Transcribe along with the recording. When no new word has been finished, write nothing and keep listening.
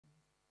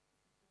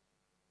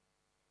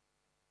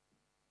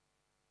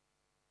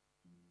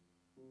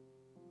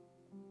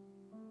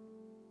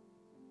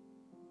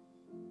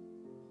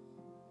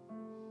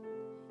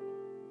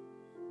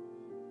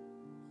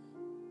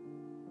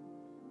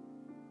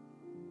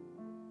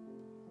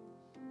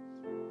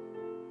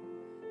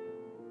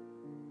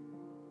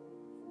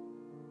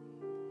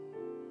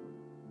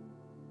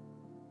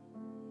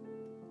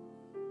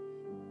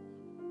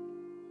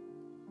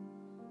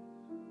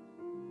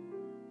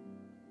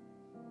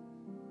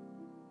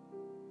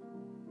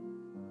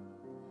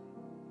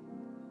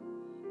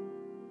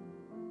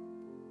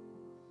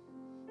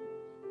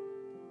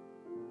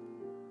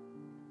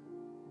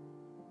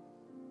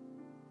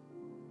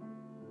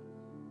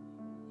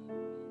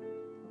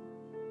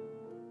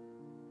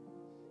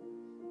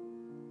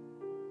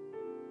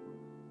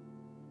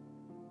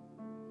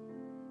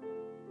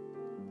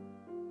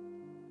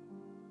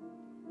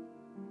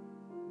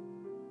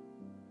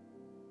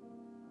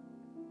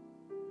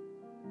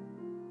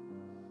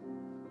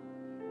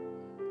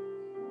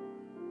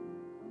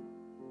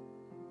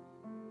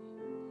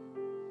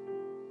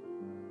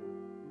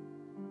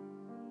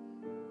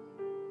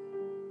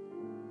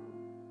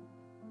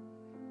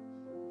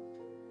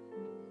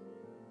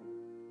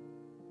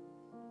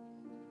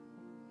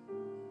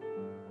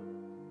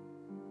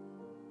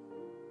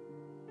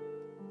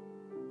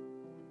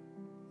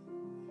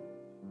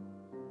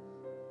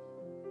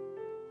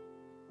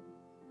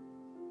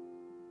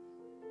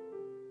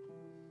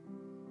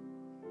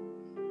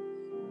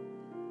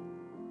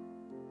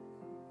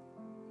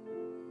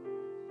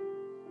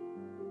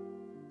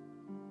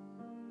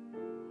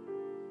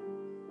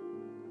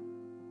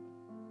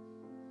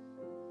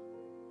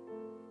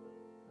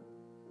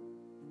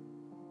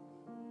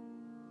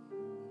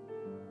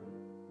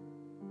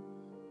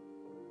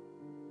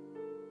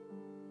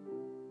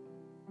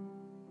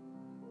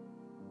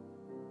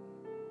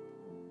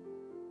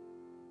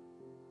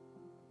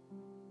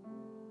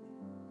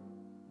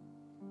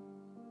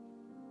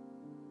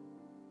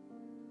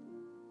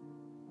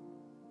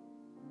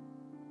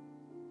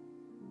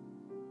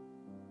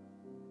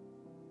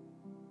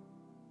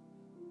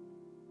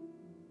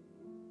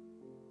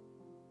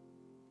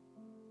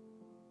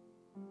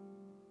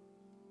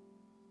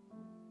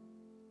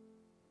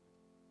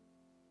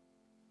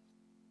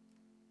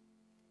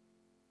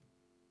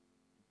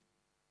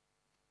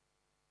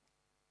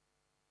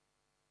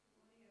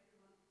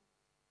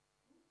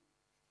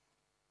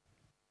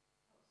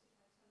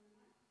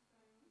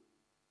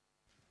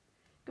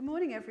Good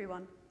morning,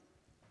 everyone.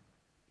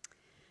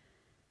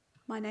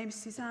 My name's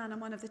Suzanne. I'm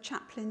one of the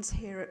chaplains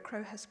here at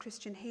Crowhurst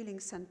Christian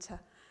Healing Centre,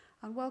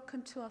 and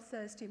welcome to our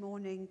Thursday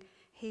morning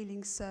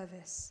healing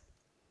service.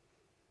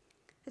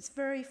 It's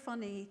very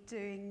funny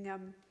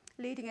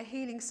leading a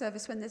healing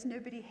service when there's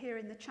nobody here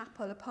in the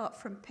chapel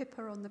apart from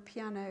Pippa on the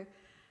piano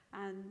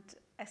and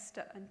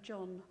Esther and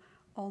John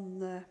on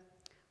the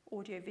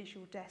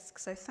audiovisual desk,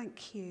 so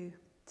thank you.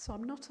 So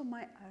I'm not on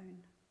my own,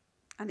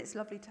 and it's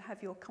lovely to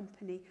have your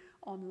company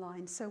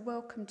online, so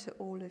welcome to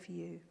all of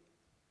you.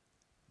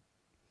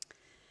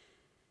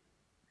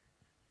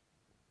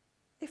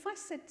 If I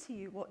said to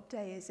you, what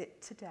day is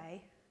it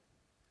today?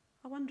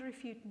 I wonder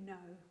if you'd know.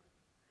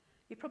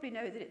 You probably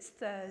know that it's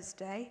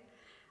Thursday,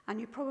 and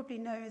you probably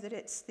know that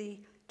it's the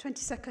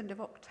 22nd of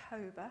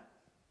October.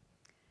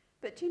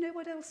 But do you know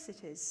what else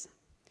it is?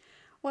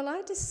 Well,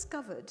 I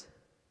discovered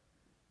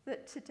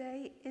that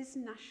today is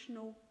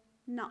National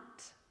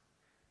Nut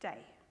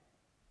Day.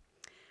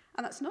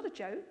 And that's not a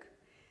joke.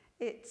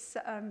 It's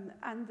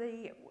and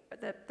the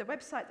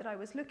website that I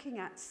was looking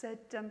at said,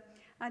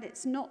 and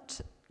it's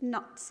not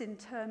nuts in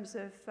terms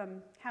of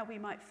how we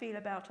might feel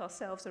about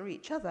ourselves or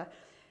each other.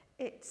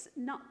 It's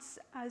nuts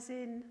as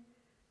in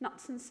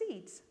nuts and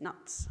seeds,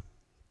 nuts.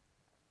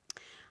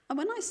 And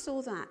when I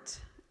saw that,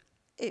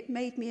 it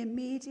made me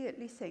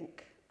immediately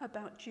think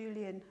about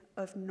Julian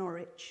of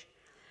Norwich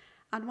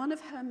and one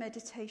of her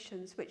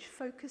meditations which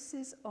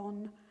focuses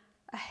on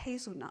a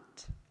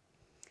hazelnut.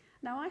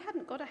 Now, I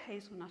hadn't got a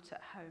hazelnut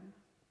at home,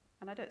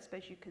 and I don't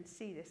suppose you can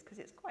see this because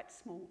it's quite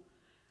small,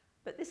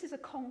 but this is a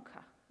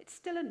conker. It's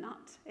still a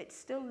nut, it's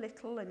still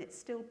little, and it's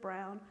still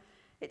brown.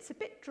 It's a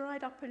bit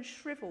dried up and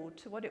shriveled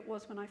to what it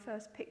was when I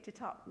first picked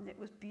it up, and it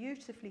was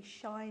beautifully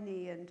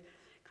shiny and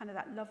kind of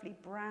that lovely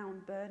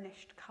brown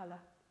burnished colour.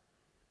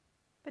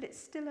 But it's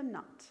still a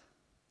nut.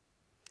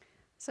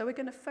 So we're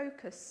going to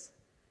focus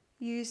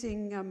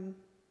using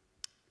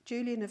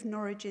Julian of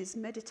Norwich's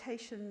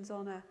meditations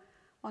on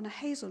a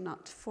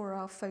hazelnut for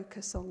our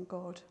focus on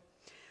God.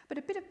 But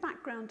a bit of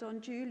background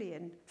on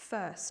Julian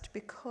first,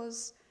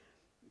 because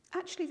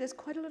actually there's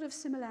quite a lot of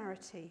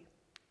similarity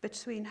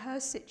between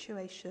her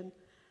situation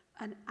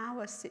and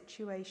our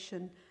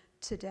situation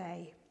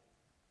today.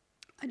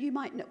 And you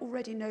might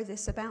already know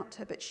this about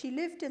her, but she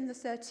lived in the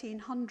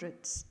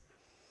 1300s.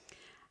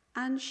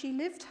 And she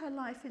lived her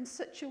life in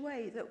such a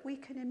way that we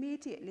can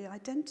immediately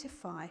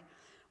identify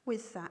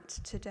with that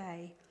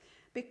today.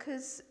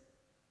 Because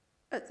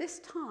at this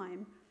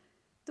time,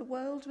 the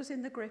world was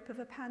in the grip of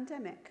a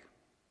pandemic.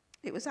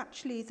 It was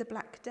actually the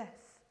Black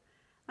Death,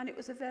 and it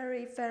was a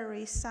very,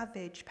 very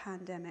savage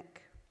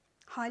pandemic,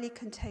 highly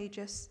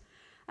contagious,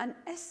 and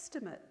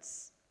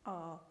estimates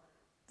are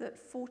that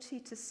 40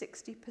 to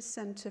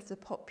 60% of the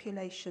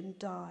population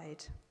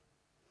died.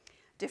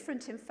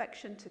 Different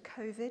infection to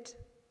COVID.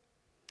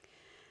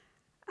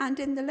 And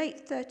in the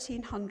late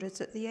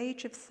 1300s, at the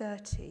age of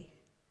 30,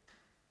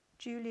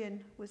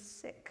 Julian was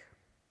sick.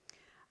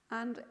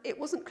 And it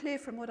wasn't clear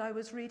from what I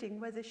was reading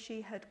whether she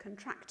had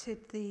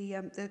contracted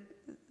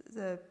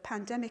the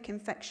pandemic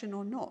infection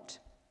or not.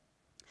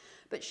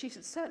 But she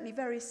was certainly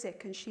very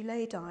sick, and she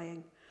lay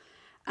dying.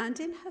 And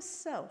in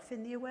herself,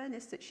 in the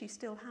awareness that she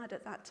still had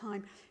at that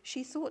time,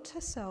 she thought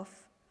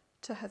herself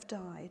to have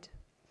died.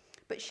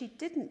 But she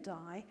didn't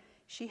die.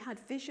 She had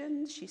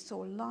visions, she saw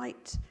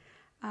light,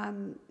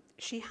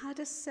 she had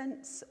a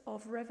sense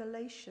of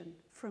revelation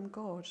from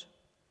God.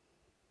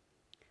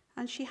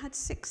 And she had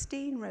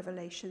 16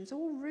 revelations,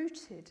 all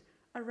rooted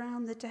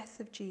around the death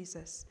of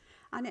Jesus.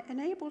 And it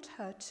enabled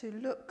her to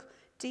look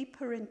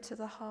deeper into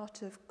the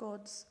heart of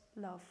God's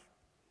love.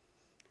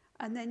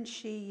 And then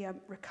she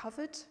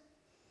recovered,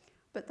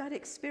 but that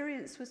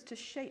experience was to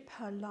shape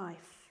her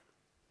life.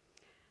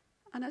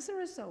 And as a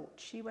result,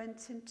 she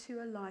went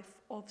into a life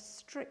of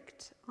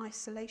strict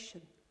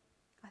isolation.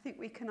 I think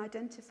we can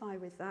identify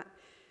with that.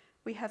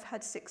 We have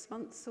had 6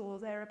 months or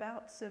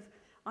thereabouts of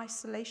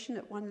isolation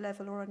at one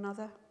level or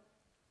another.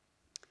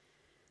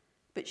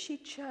 But she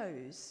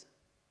chose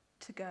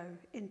to go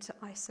into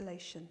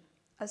isolation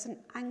as an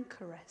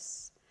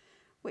anchoress,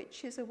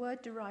 which is a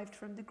word derived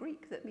from the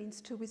Greek that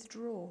means to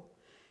withdraw.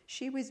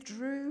 She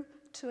withdrew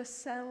to a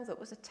cell that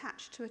was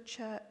attached to a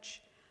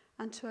church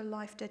and to a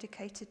life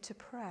dedicated to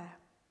prayer.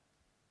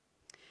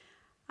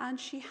 And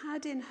she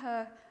had in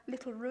her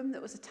little room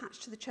that was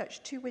attached to the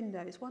church 2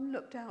 windows. One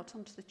looked out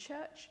onto the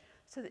church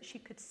so that she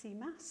could see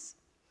Mass,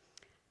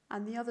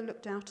 and the other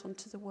looked out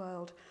onto the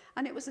world.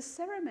 And it was a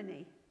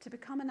ceremony to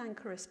become an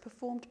anchoress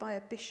performed by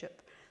a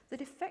bishop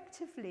that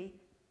effectively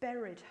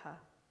buried her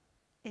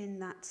in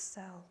that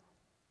cell.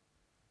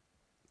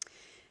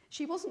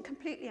 She wasn't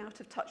completely out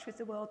of touch with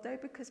the world, though,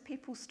 because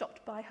people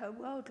stopped by her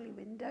worldly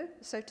window,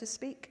 so to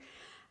speak,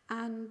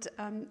 and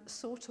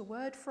sought a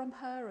word from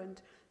her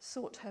and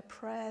sought her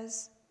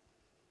prayers.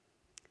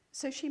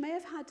 So she may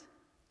have had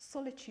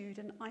solitude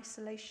and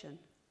isolation,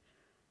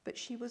 but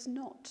she was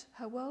not,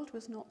 her world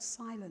was not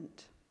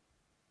silent.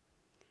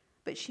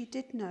 But she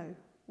did know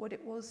what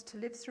it was to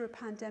live through a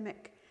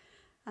pandemic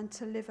and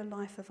to live a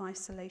life of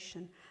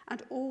isolation,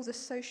 and all the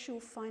social,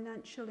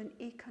 financial and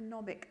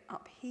economic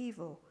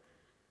upheaval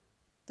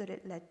that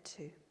it led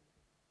to.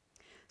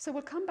 So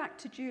we'll come back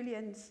to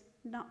Julian's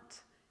nut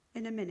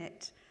in a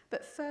minute,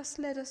 but first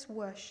let us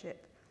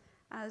worship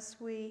as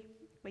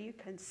you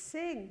can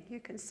sing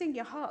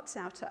your hearts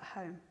out at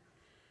home.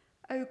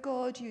 O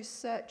God, you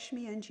search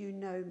me and you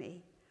know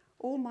me.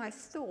 All my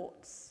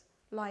thoughts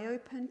lie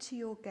open to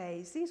your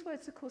gaze. These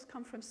words, of course,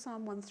 come from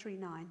Psalm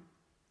 139.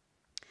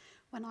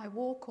 When I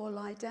walk or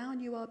lie down,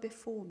 you are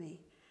before me,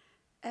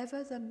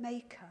 ever the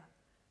maker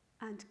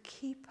and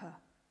keeper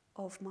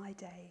of my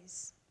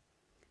days.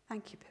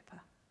 Thank you,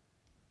 Pippa.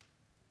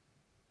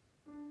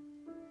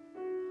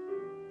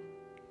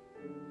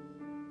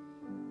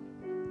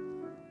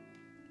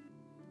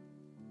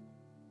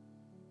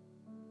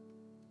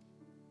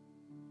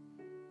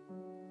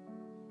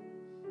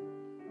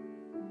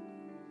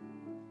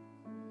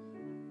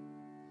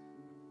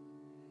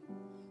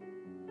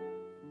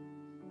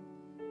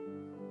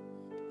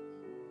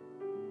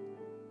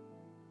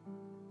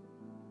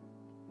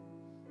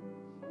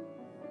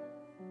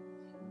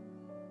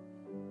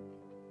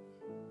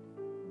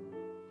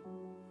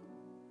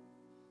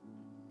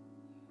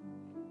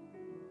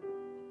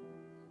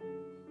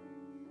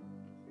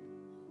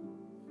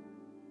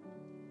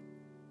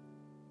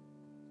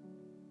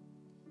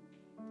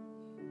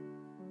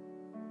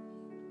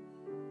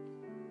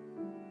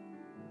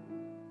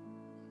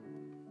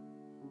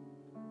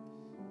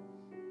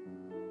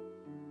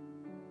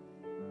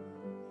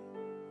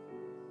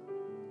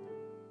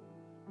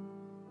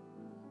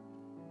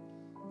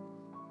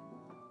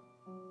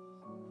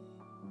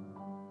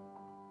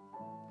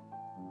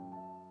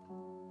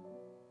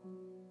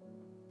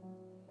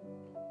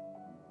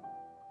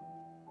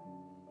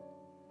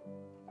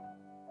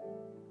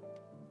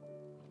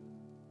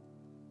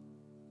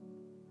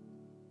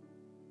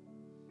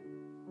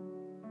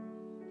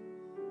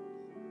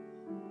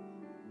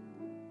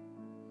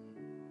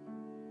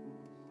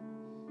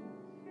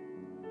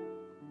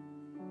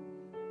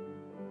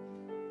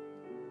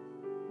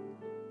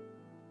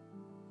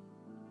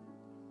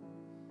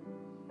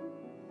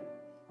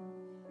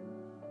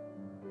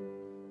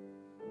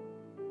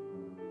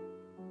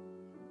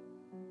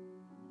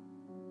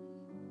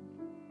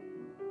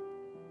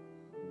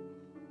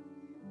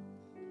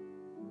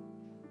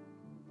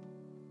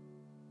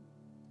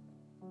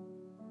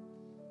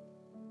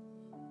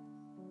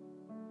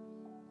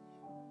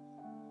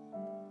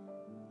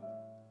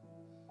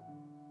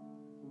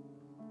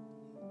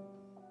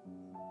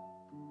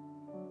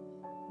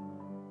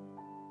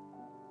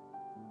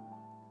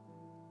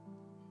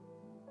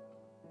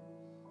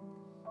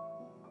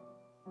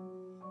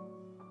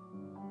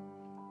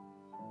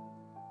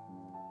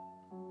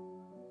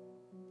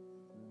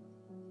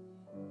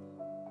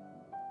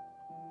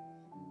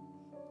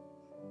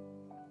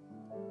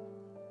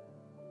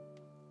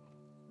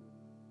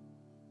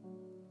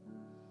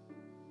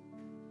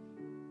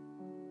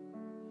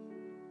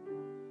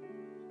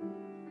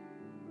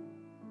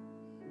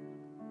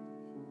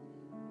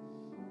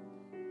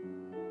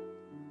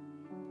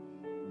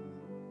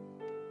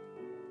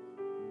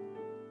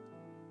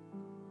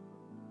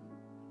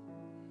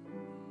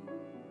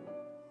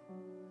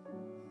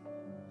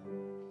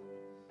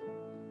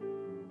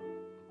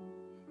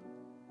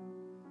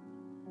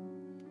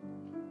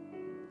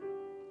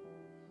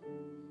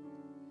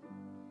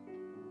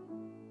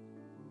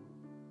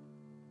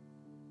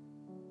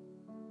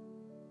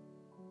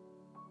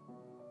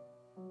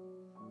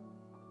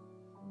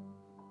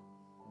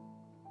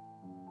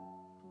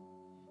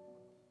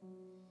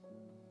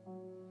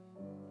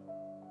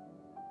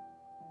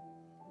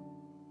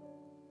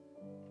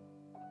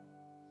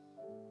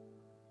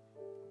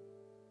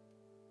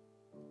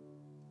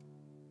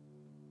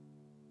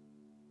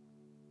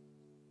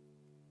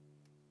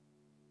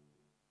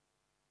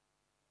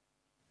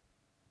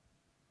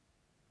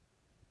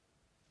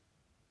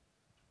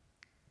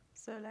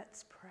 So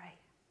let's pray.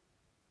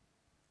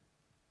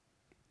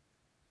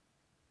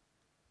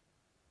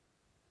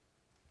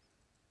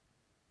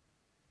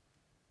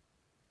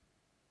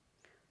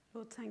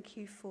 Lord, thank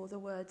you for the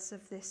words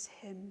of this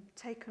hymn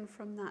taken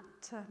from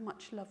that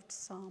much-loved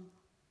psalm.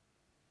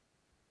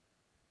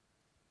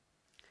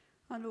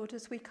 And Lord,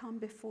 as we come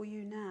before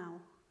you now,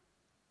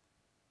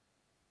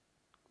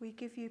 we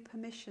give you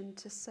permission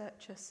to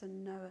search us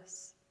and know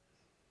us.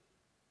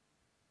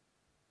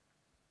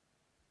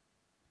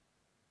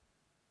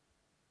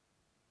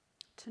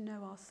 To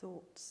know our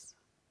thoughts.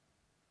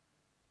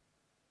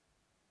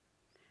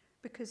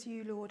 Because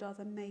you, Lord, are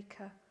the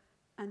maker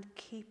and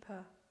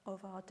keeper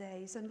of our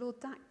days. And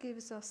Lord, that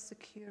gives us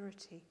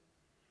security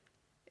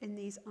in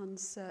these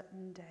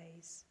uncertain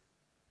days.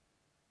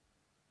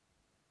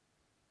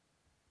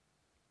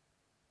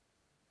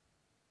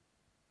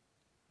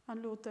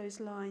 And Lord,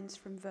 those lines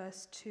from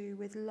verse 2,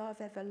 with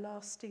love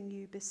everlasting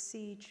you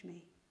besiege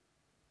me.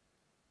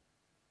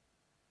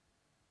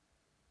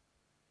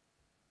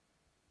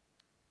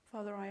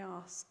 Father, I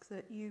ask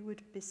that you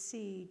would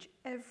besiege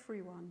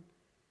everyone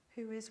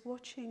who is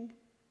watching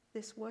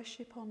this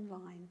worship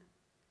online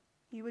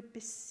you would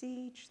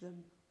besiege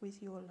them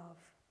with your love,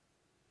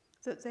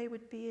 that they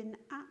would be in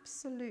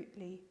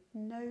absolutely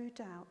no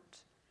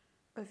doubt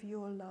of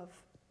your love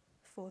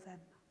for them.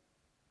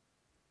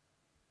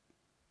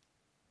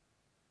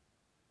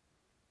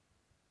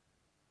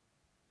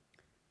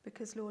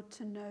 Because, Lord,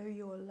 to know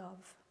your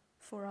love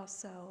for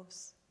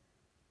ourselves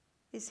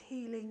is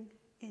healing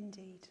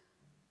indeed.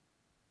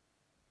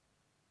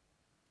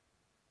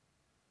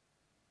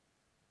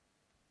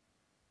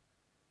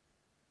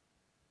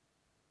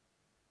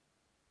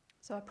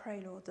 So I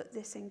pray, Lord, that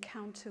this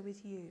encounter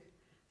with you,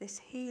 this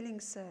healing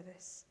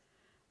service,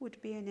 would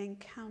be an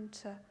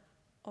encounter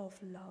of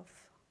love.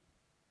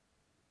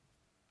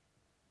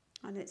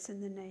 And it's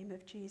in the name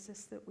of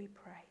Jesus that we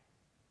pray.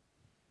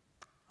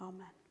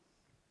 Amen.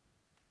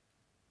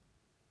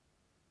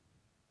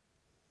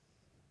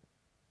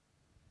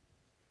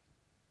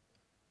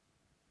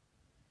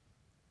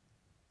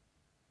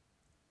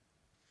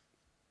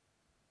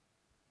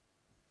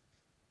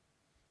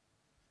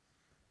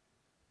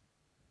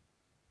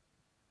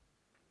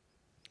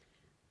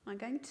 I'm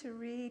going to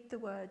read the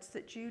words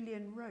that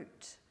Julian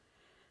wrote,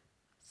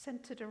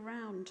 centred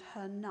around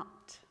her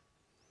nut,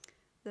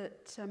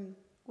 that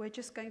we're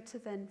just going to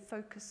then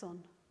focus on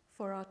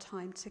for our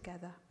time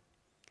together.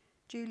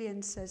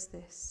 Julian says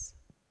this.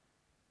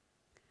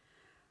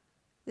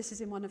 This is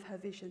in one of her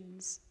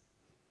visions.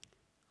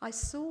 I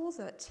saw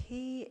that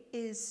he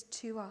is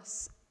to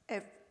us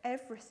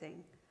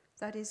everything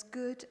that is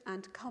good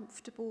and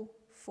comfortable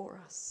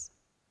for us.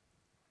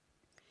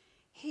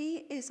 He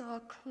is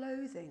our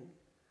clothing,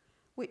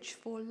 which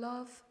for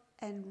love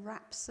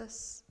enwraps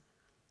us,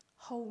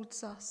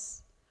 holds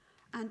us,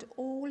 and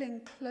all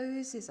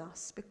encloses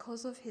us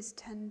because of his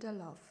tender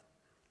love,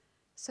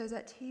 so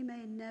that he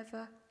may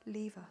never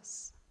leave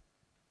us.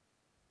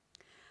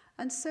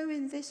 And so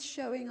in this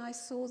showing I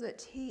saw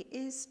that he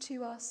is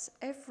to us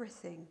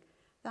everything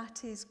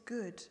that is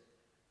good,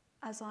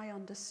 as I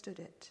understood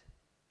it.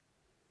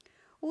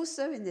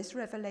 Also in this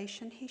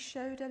revelation he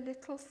showed a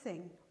little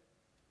thing,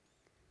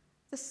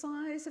 the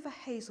size of a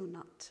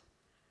hazelnut,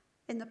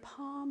 in the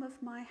palm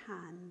of my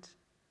hand,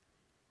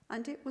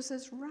 and it was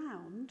as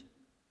round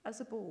as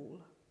a ball.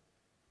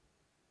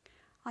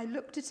 I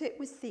looked at it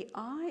with the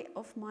eye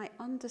of my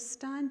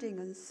understanding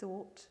and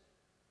thought,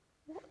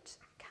 what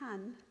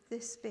can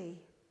this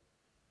be?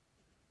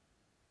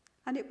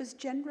 And it was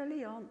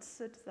generally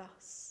answered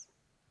thus,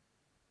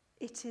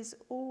 it is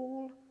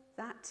all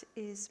that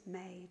is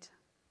made.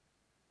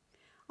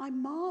 I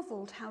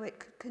marvelled how it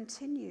could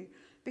continue,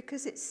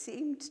 because it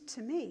seemed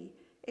to me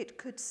it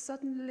could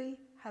suddenly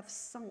have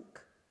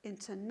sunk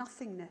into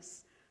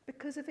nothingness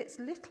because of its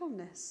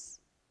littleness.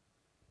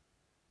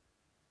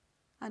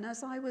 And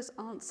as I was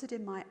answered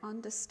in my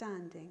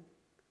understanding,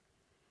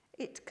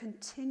 it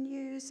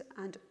continues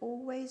and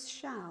always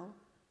shall,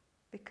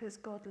 because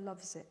God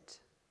loves it.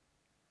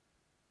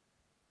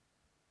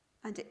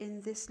 And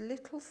in this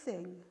little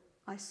thing,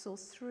 I saw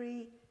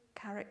three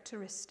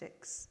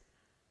characteristics.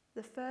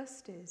 The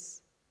first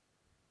is,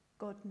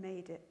 God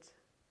made it.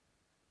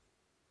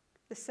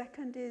 The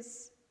second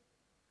is,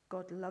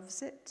 God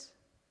loves it.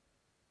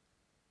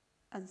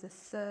 And the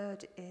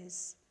third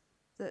is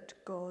that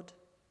God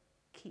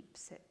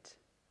keeps it.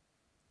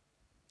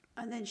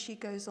 And then she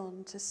goes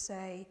on to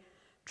say,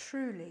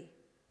 truly,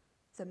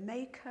 the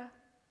maker,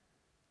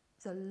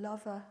 the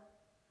lover,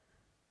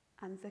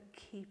 and the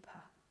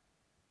keeper.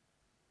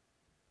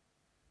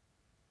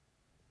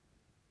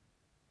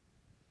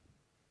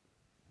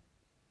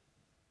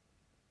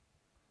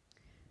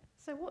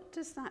 So what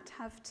does that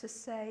have to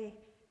say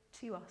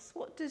to us?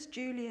 What does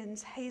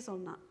Julian's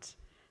hazelnut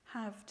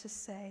have to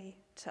say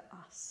to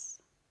us?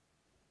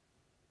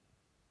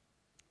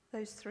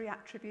 Those three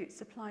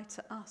attributes apply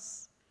to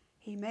us.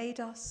 He made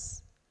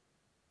us,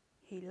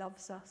 he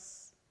loves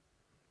us,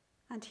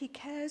 and he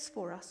cares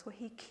for us, or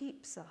he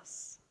keeps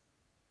us.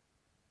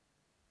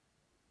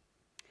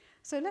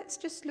 So let's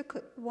just look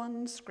at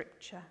one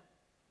scripture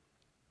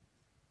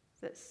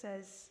that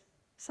says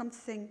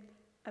something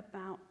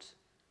about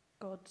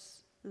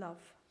God's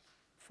love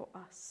for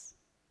us,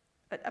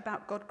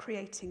 about God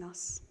creating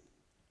us.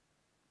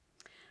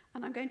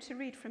 And I'm going to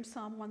read from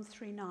Psalm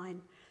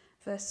 139,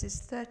 verses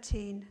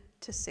 13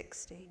 to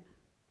 16.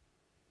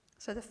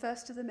 So the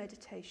first of the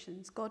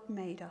meditations, God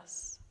made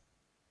us.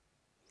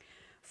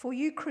 For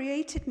you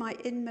created my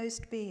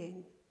inmost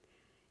being.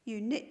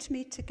 You knit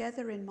me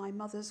together in my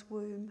mother's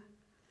womb.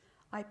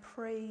 I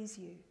praise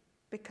you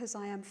because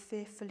I am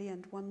fearfully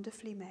and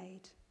wonderfully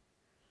made.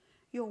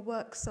 Your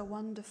works are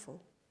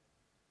wonderful.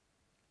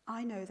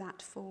 I know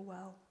that full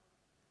well.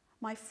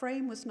 My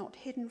frame was not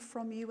hidden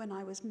from you when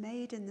I was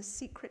made in the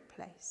secret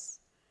place,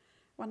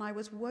 when I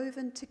was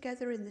woven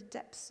together in the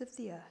depths of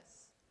the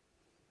earth.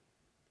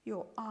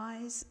 Your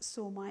eyes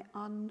saw my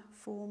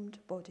unformed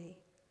body.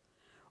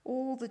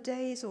 All the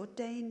days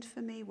ordained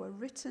for me were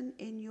written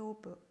in your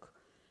book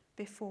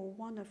before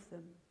one of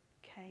them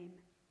came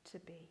to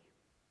be.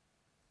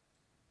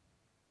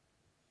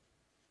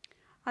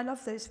 I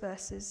love those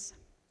verses.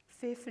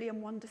 Fearfully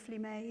and wonderfully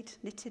made,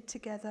 knitted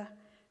together,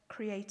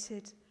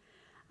 created.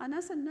 And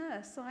as a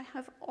nurse, I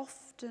have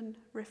often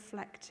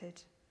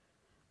reflected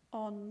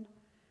on,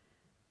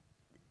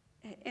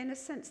 in a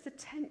sense, the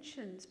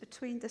tensions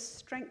between the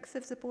strength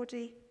of the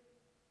body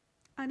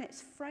and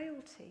its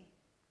frailty.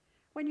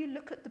 When you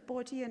look at the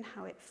body and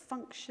how it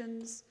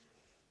functions,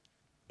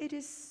 it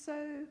is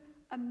so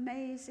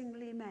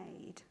amazingly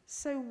made,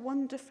 so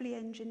wonderfully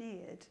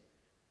engineered.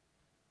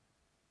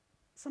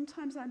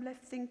 Sometimes I'm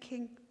left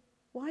thinking,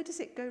 why does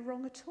it go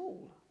wrong at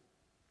all?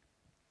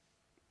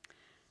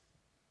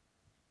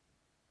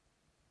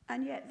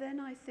 And yet then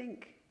I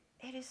think,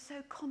 it is so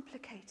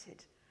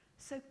complicated,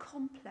 so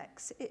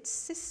complex. Its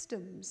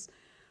systems,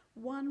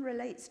 one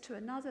relates to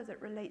another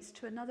that relates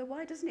to another.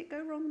 Why doesn't it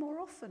go wrong more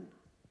often?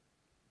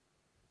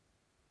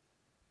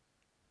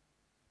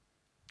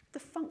 The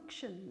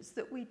functions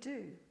that we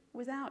do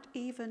without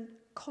even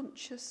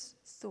conscious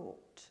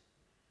thought.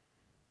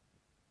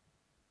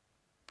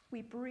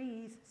 We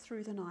breathe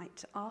through the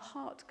night. Our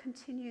heart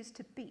continues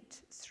to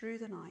beat through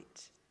the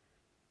night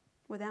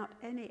without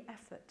any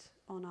effort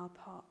on our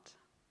part.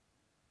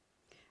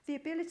 The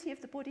ability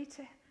of the body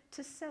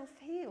to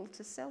self-heal,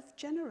 to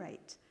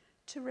self-generate,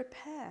 to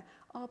repair.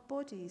 Our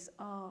bodies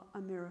are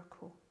a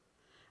miracle.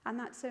 And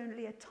that's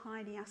only a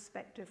tiny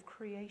aspect of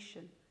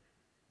creation.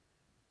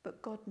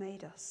 But God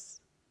made us.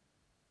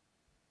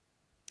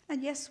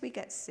 And yes, we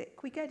get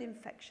sick, we get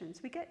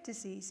infections, we get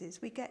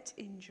diseases, we get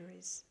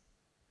injuries.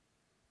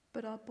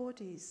 But our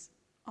bodies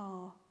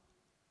are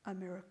a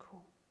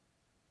miracle.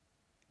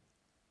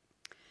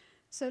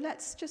 So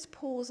let's just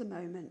pause a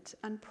moment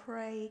and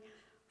pray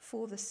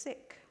for the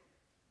sick,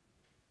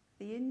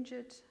 the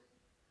injured,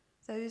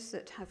 those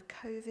that have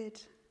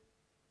COVID,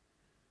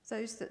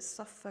 those that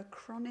suffer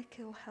chronic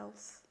ill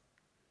health.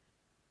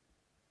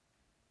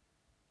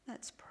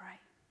 Let's pray.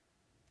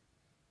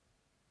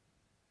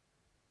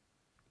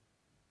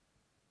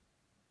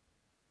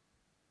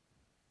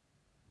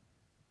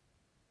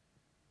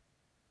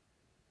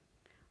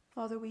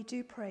 Father, we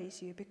do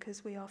praise you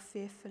because we are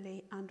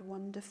fearfully and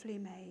wonderfully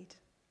made.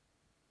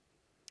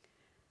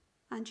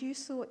 And you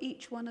saw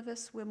each one of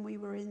us when we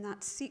were in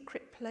that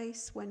secret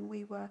place, when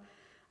we were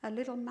a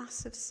little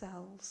mass of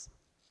cells.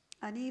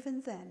 And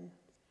even then,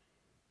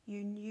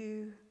 you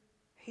knew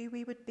who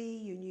we would be,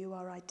 you knew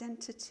our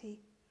identity,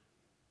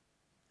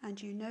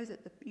 and you knew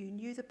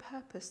the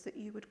purpose that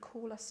you would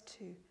call us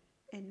to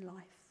in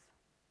life.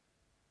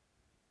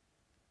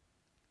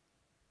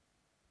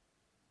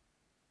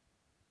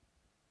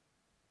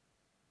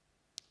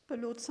 But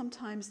Lord,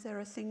 sometimes there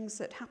are things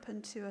that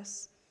happen to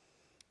us,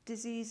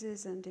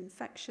 diseases and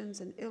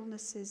infections and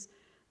illnesses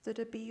that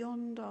are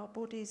beyond our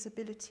body's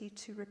ability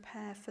to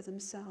repair for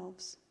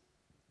themselves.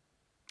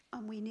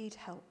 And we need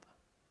help.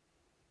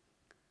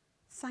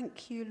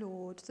 Thank you,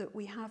 Lord, that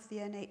we have the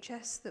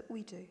NHS that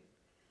we do.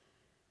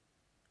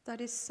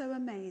 That is so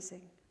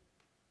amazing,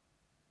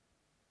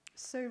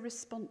 so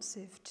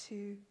responsive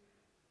to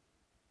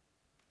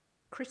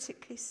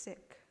critically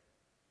sick,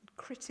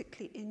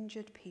 critically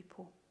injured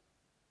people,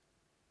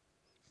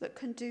 that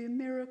can do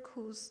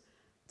miracles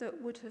that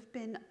would have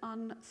been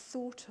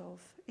unthought of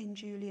in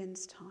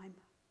Julian's time.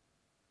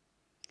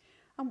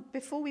 And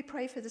before we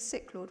pray for the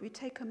sick, Lord, we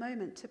take a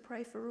moment to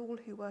pray for all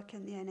who work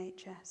in the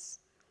NHS,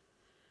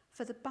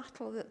 for the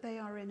battle that they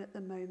are in at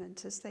the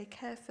moment as they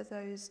care for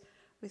those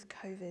with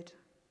COVID.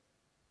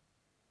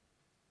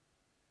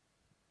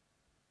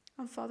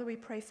 And Father, we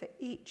pray for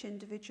each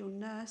individual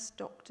nurse,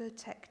 doctor,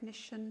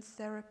 technician,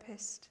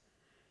 therapist,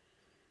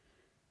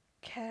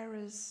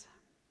 carers,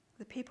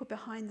 the people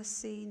behind the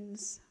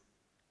scenes,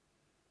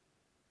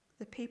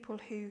 the people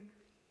who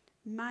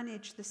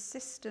manage the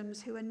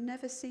systems, who are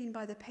never seen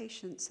by the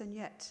patients and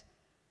yet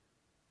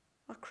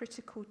are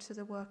critical to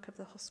the work of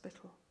the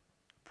hospital.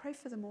 Pray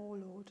for them all,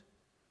 Lord.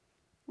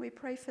 We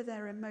pray for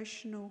their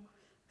emotional,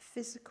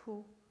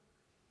 physical,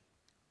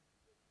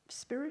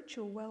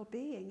 spiritual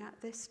well-being at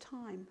this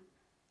time,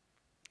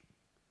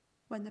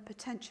 when the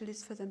potential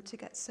is for them to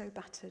get so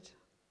battered.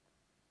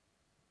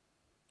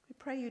 We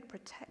pray you'd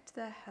protect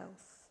their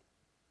health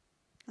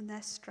and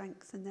their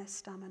strength and their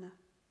stamina.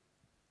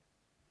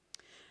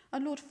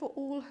 And Lord, for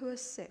all who are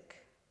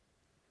sick,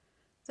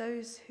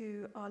 those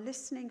who are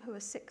listening who are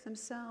sick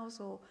themselves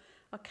or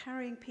are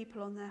carrying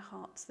people on their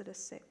hearts that are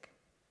sick,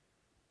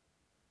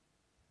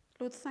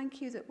 Lord,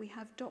 thank you that we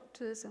have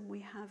doctors and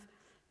we have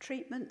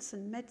treatments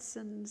and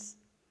medicines.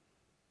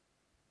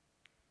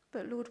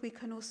 But Lord, we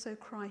can also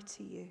cry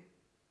to you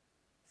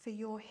for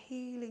your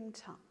healing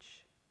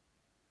touch.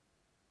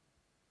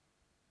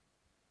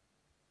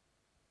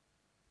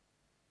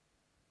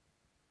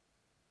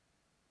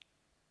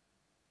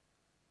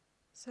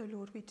 So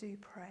Lord, we do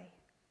pray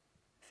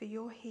for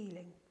your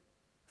healing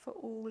for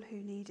all who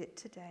need it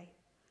today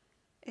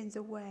in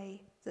the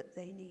way that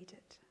they need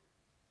it.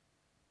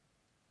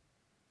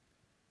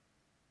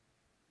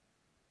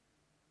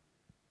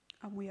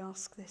 And we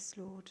ask this,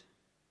 Lord,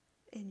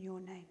 in your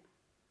name.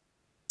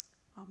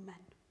 Amen.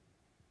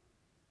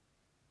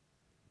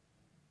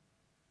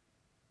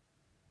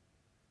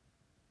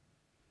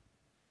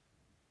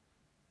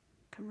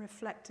 Can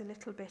reflect a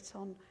little bit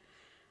on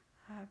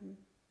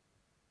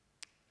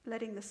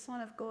letting the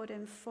Son of God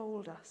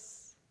enfold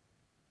us,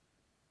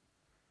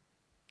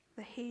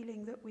 the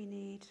healing that we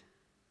need,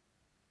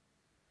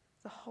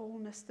 the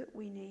wholeness that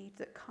we need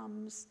that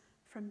comes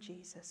from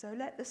Jesus. So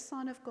let the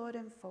Son of God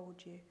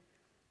enfold you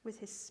with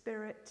his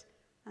Spirit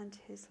and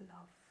his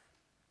love.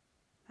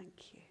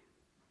 Thank you.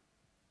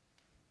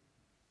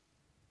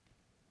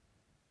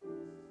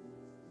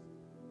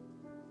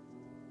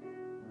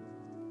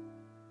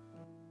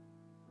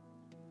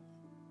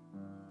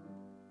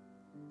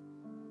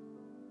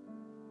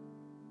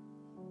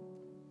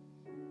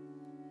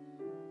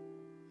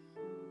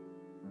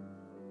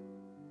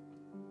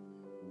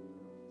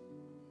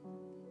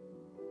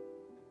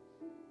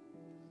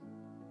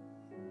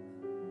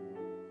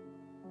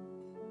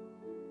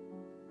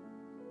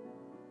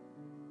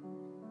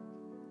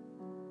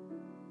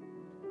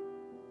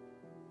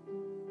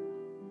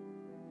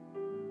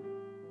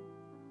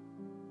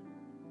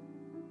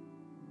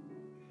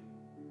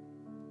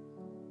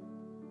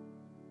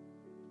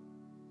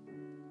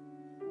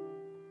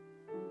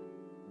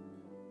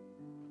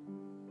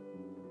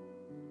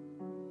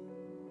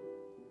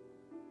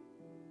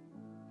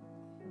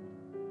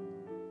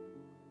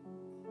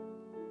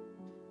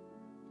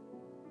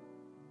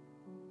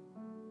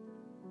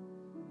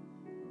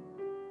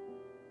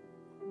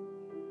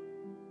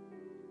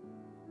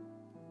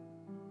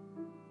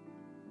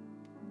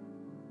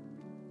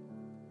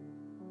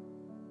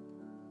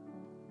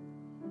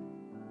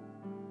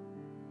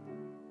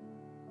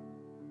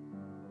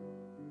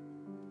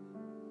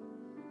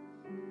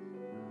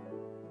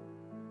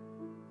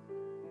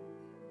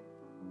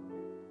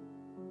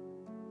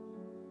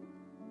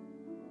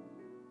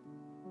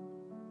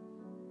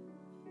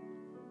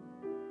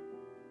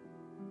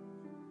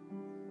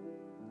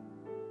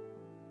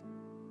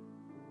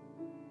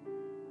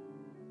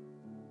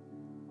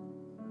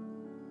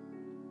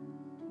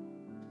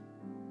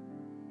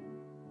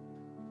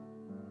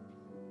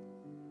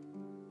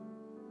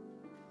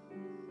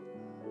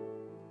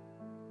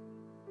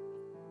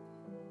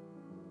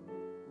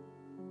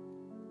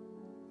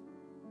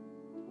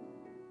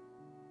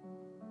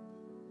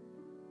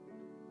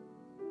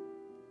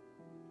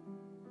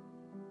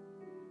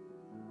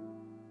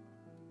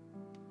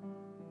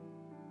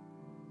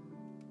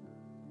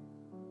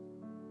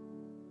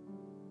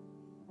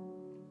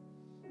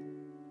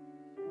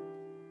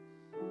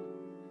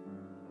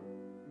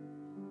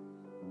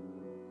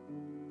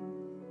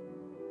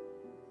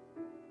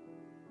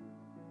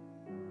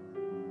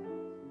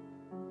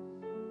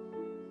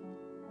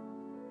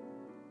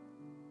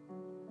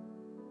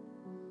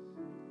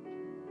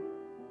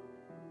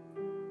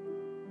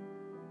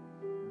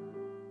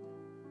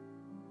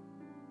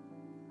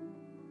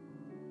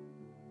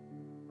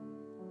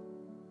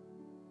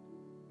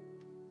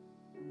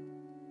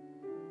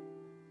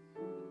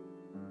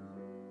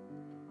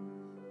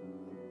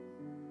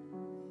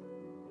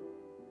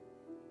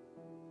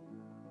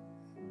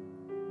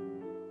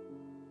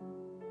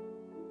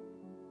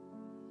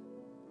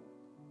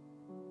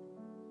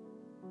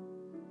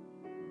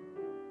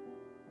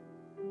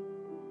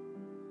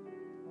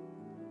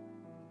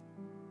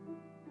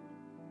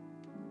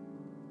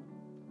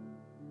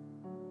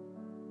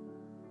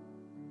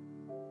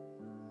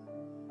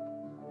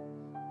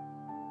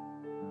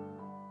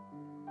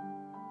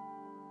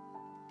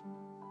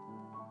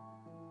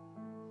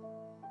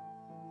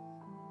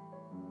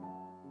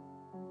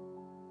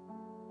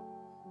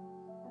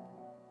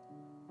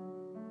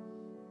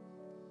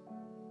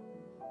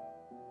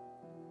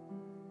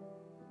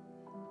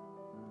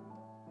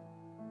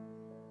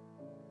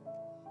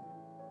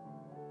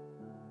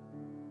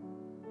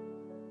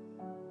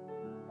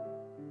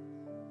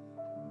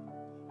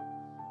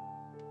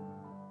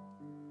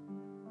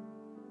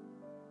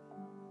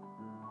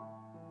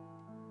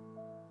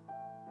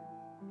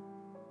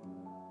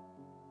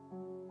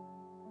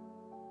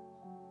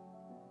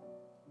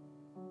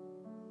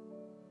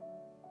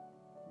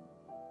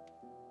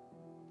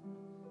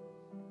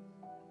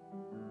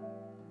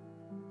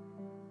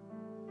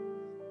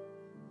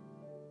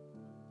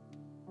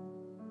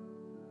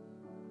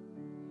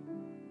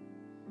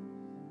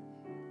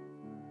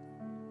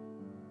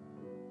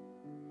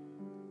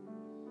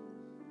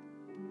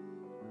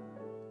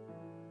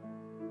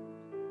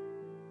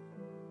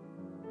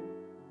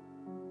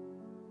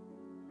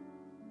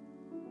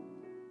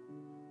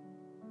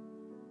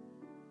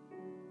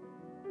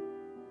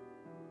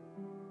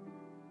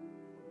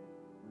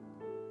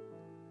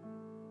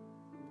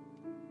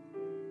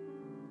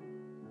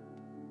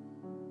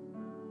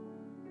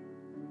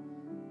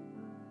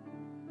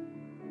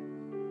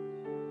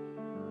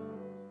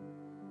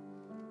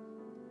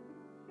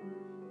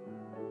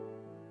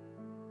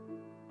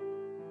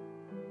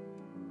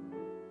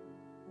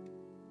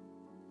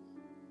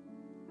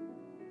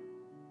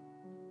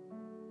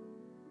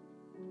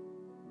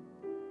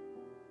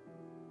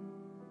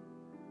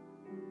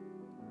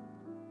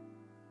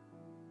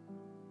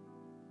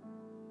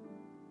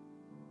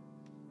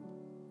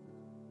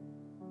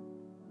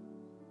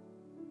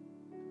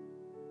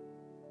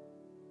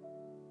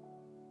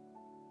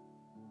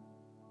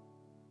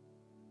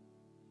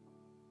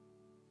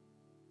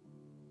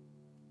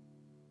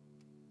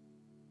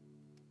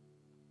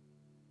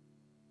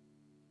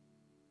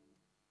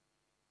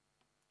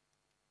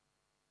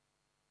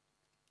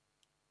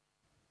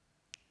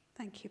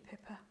 Thank you,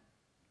 Pippa.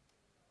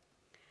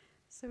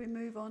 So we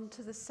move on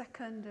to the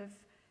second of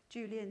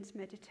Julian's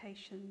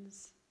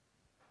meditations.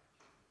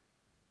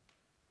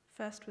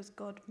 First was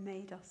God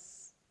made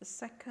us. The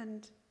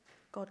second,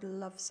 God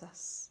loves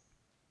us.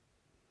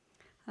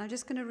 And I'm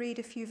just going to read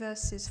a few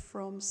verses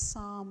from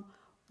Psalm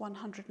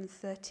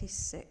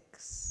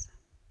 136.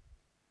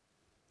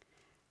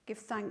 Give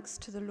thanks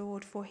to the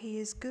Lord, for he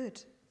is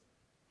good.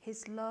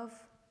 His love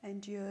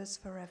endures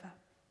forever.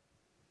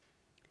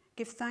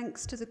 Give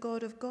thanks to the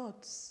God of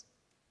gods.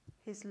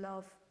 His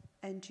love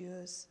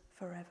endures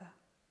forever.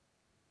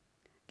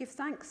 Give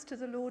thanks to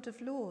the Lord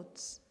of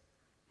lords.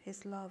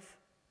 His love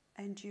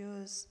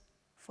endures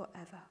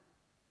forever.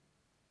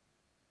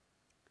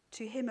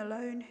 To him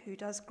alone who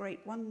does great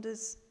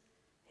wonders,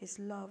 his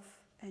love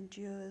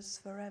endures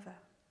forever.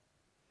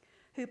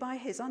 Who by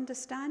his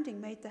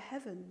understanding made the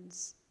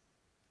heavens,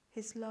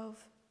 his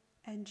love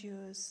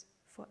endures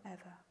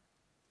forever.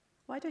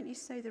 Why don't you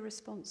say the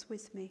response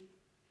with me?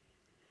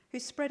 Who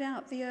spread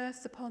out the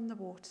earth upon the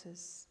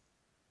waters,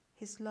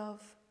 his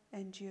love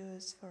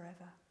endures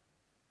forever.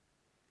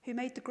 Who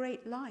made the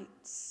great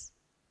lights,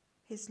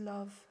 his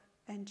love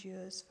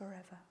endures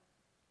forever.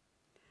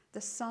 The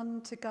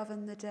sun to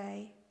govern the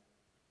day,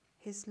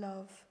 his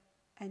love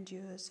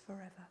endures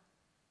forever.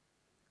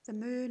 The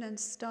moon and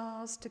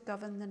stars to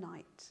govern the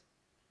night,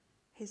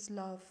 his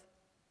love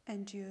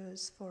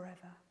endures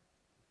forever.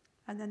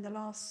 And then the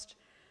last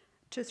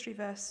 2 or 3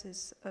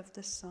 verses of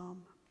the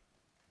psalm.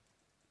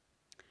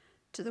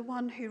 To the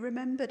one who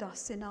remembered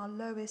us in our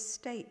low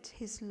estate,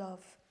 his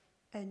love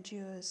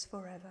endures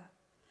forever.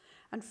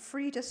 And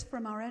freed us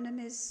from our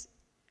enemies,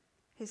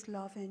 his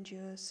love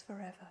endures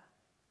forever.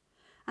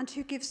 And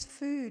who gives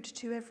food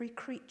to every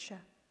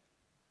creature,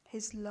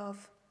 his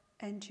love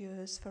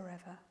endures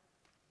forever.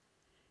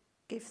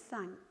 Give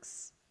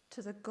thanks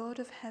to the God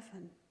of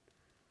heaven,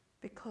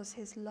 because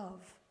his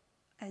love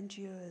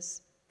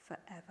endures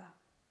forever.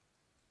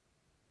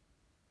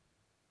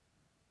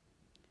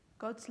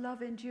 God's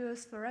love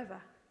endures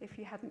forever, if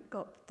you hadn't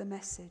got the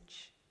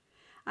message.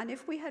 And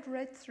if we had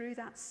read through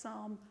that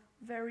psalm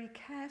very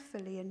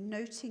carefully and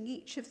noting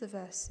each of the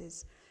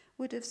verses,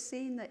 would have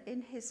seen that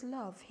in his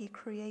love he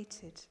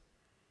created,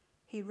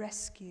 he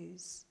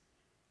rescues,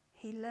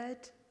 he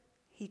led,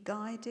 he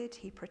guided,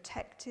 he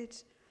protected,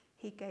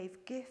 he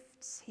gave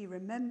gifts, he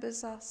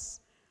remembers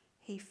us,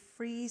 he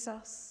frees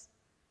us,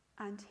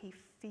 and he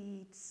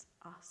feeds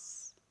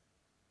us.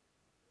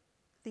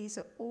 These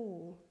are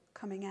all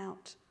coming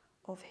out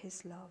of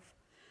his love.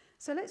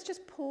 So let's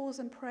just pause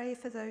and pray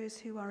for those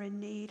who are in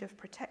need of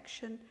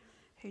protection,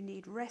 who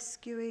need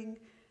rescuing,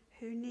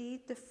 who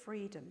need the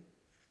freedom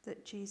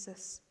that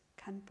Jesus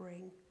can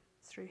bring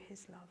through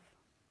his love.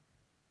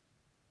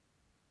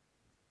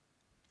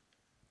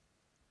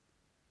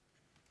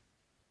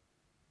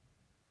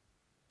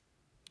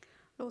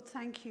 Lord,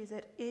 thank you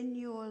that in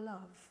your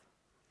love,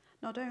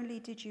 not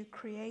only did you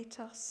create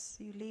us,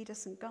 you lead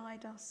us and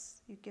guide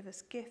us, you give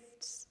us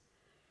gifts,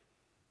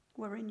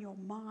 we're in your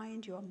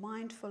mind, you are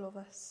mindful of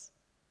us,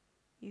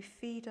 you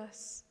feed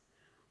us.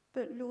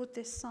 But Lord,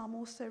 this psalm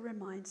also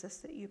reminds us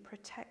that you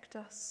protect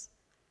us,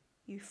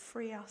 you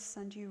free us,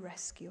 and you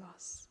rescue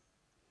us.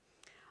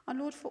 And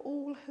Lord, for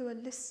all who are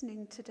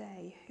listening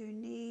today who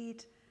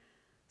need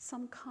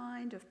some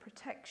kind of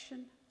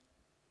protection,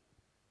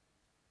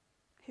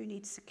 who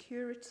need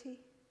security,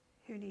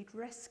 who need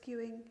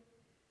rescuing,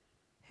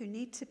 who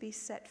need to be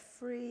set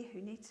free,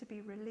 who need to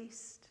be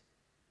released,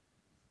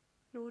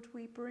 Lord,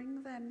 we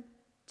bring them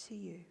to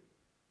you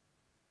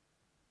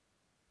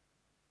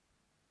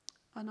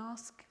and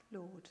ask,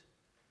 Lord,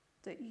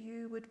 that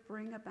you would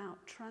bring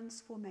about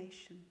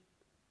transformation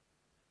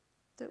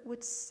that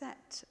would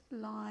set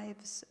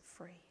lives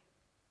free,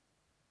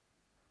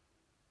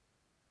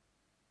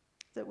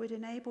 that would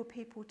enable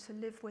people to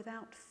live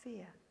without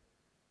fear,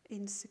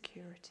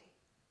 insecurity.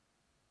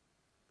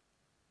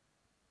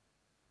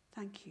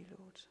 Thank you,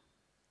 Lord.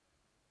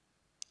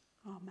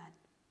 Amen.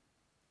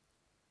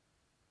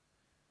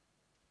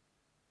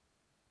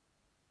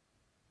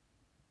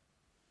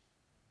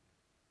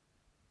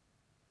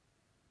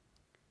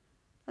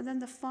 And then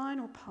the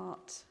final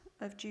part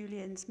of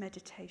Julian's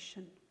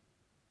meditation.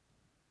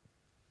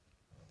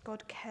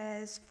 God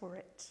cares for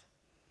it.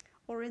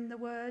 Or in the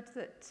word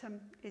that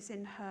is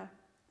in her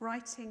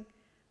writing,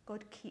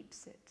 God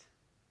keeps it.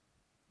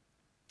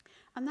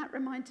 And that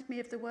reminded me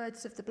of the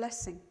words of the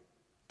blessing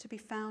to be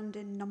found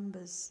in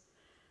Numbers.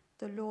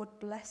 The Lord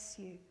bless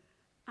you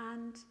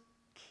and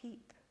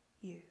keep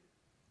you.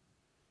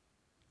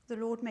 The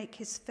Lord make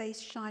his face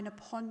shine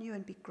upon you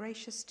and be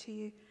gracious to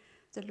you.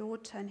 The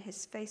Lord turn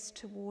his face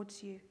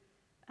towards you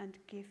and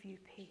give you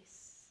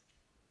peace.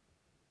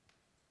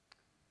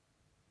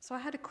 So I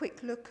had a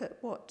quick look at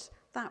what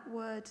that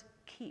word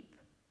keep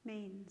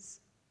means.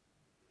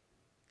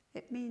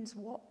 It means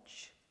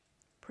watch,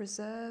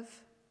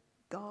 preserve,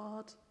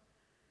 guard.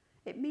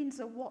 It means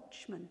a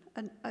watchman,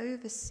 an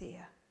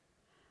overseer.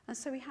 And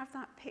so we have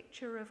that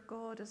picture of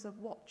God as a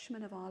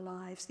watchman of our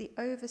lives, the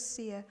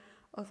overseer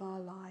of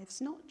our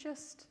lives, not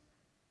just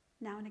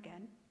now and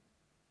again,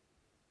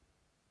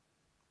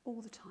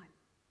 all the time.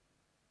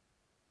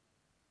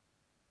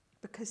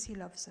 Because he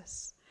loves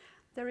us.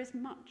 There is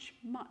much,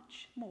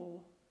 much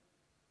more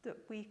that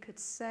we could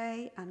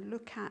say and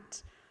look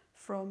at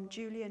from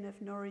Julian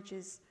of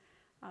Norwich's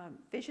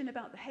vision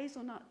about the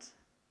hazelnut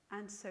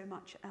and so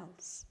much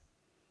else.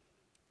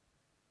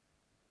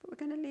 But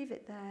we're going to leave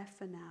it there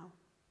for now.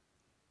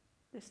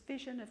 This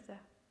vision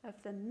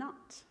of the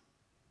nut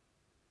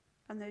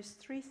and those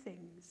three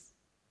things.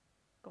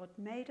 God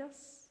made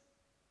us,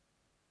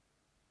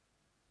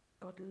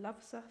 God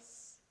loves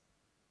us,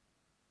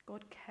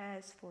 God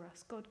cares for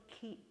us, God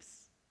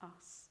keeps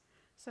us.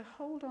 So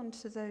hold on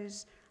to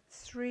those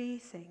three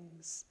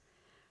things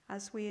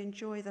as we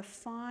enjoy the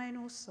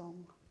final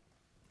song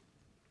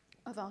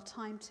of our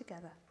time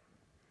together,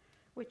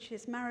 which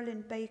is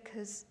Marilyn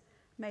Baker's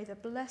 "May the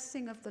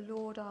blessing of the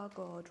Lord our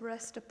God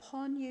rest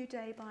upon you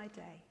day by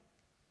day.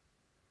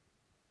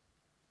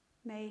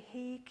 May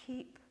he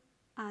keep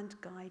and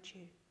guide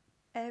you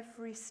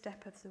every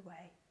step of the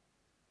way.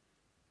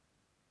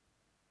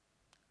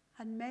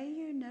 And may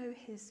you know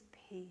his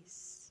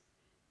peace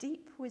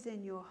deep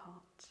within your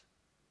heart.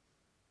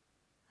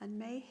 And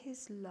may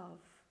his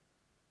love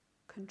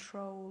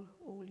control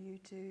all you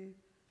do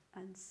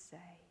and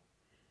say."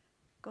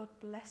 God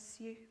bless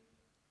you.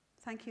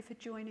 Thank you for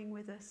joining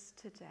with us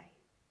today.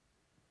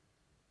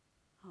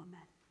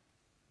 Amen.